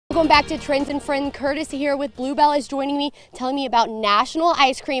Welcome back to Trends and Friends. Curtis here with Bluebell is joining me, telling me about National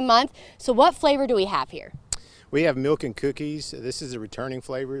Ice Cream Month. So what flavor do we have here? We have milk and cookies. This is a returning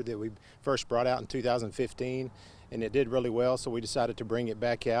flavor that we first brought out in 2015, and it did really well, so we decided to bring it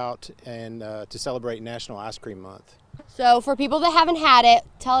back out and to celebrate National Ice Cream Month. So for people that haven't had it,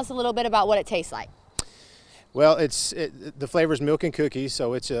 tell us a little bit about what it tastes like. Well, the flavor is milk and cookies,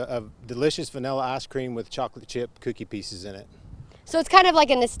 so it's a delicious vanilla ice cream with chocolate chip cookie pieces in it. So it's kind of like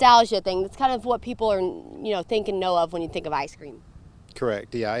a nostalgia thing. That's kind of what people are, think and know of when you think of ice cream.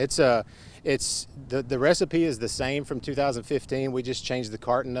 Correct. Yeah, the recipe is the same from 2015. We just changed the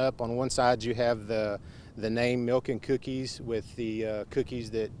carton up. On one side, you have the name Milk and Cookies with the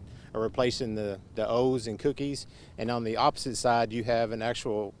cookies that are replacing the O's in cookies, and on the opposite side, you have an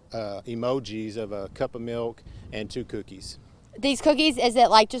actual emojis of a cup of milk and 2 cookies. These cookies, is it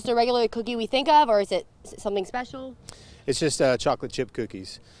like just a regular cookie we think of, or is it something special? It's just chocolate chip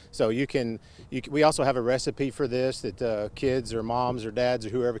cookies. So we also have a recipe for this that kids or moms or dads or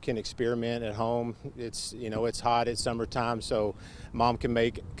whoever can experiment at home. It's hot, it's summertime, so mom can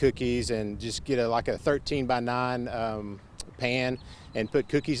make cookies and just get like a 13 by 9 pan and put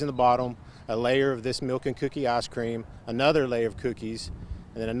cookies in the bottom, a layer of this milk and cookie ice cream, another layer of cookies,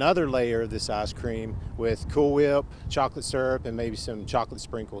 and then another layer of this ice cream with Cool Whip, chocolate syrup, and maybe some chocolate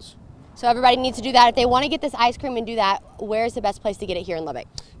sprinkles. So everybody needs to do that. If they want to get this ice cream and do that, where's the best place to get it here in Lubbock?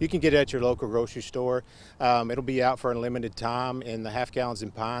 You can get it at your local grocery store. It'll be out for a limited time in the half gallons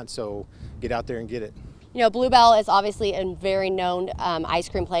and pints, so get out there and get it. Bluebell is obviously a very known ice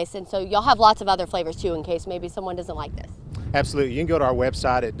cream place, and so you'll have lots of other flavors too in case maybe someone doesn't like this. Absolutely. You can go to our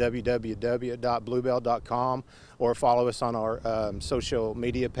website at www.bluebell.com or follow us on our social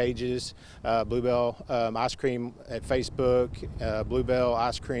media pages, Bluebell Ice Cream at Facebook, Bluebell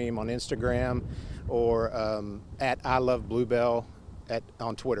Ice Cream on Instagram, or at I Love Bluebell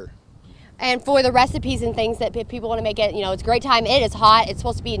on Twitter. And for the recipes and things that people want to make it, it's a great time. It is hot. It's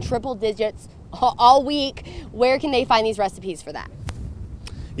supposed to be in triple digits all week. Where can they find these recipes for that?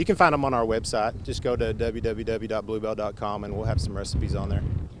 You can find them on our website. Just go to www.bluebell.com and we'll have some recipes on there.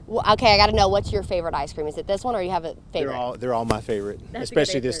 Well, okay, I got to know, what's your favorite ice cream? Is it this one, or you have a favorite? They're all my favorite,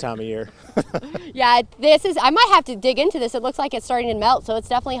 especially this time of year. Yeah, I might have to dig into this. It looks like it's starting to melt, so it's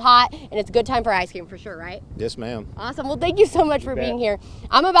definitely hot, and it's a good time for ice cream for sure, right? Yes, ma'am. Awesome. Well, thank you so much for being here.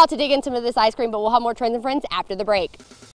 I'm about to dig into some of this ice cream, but we'll have more Trends and Friends after the break.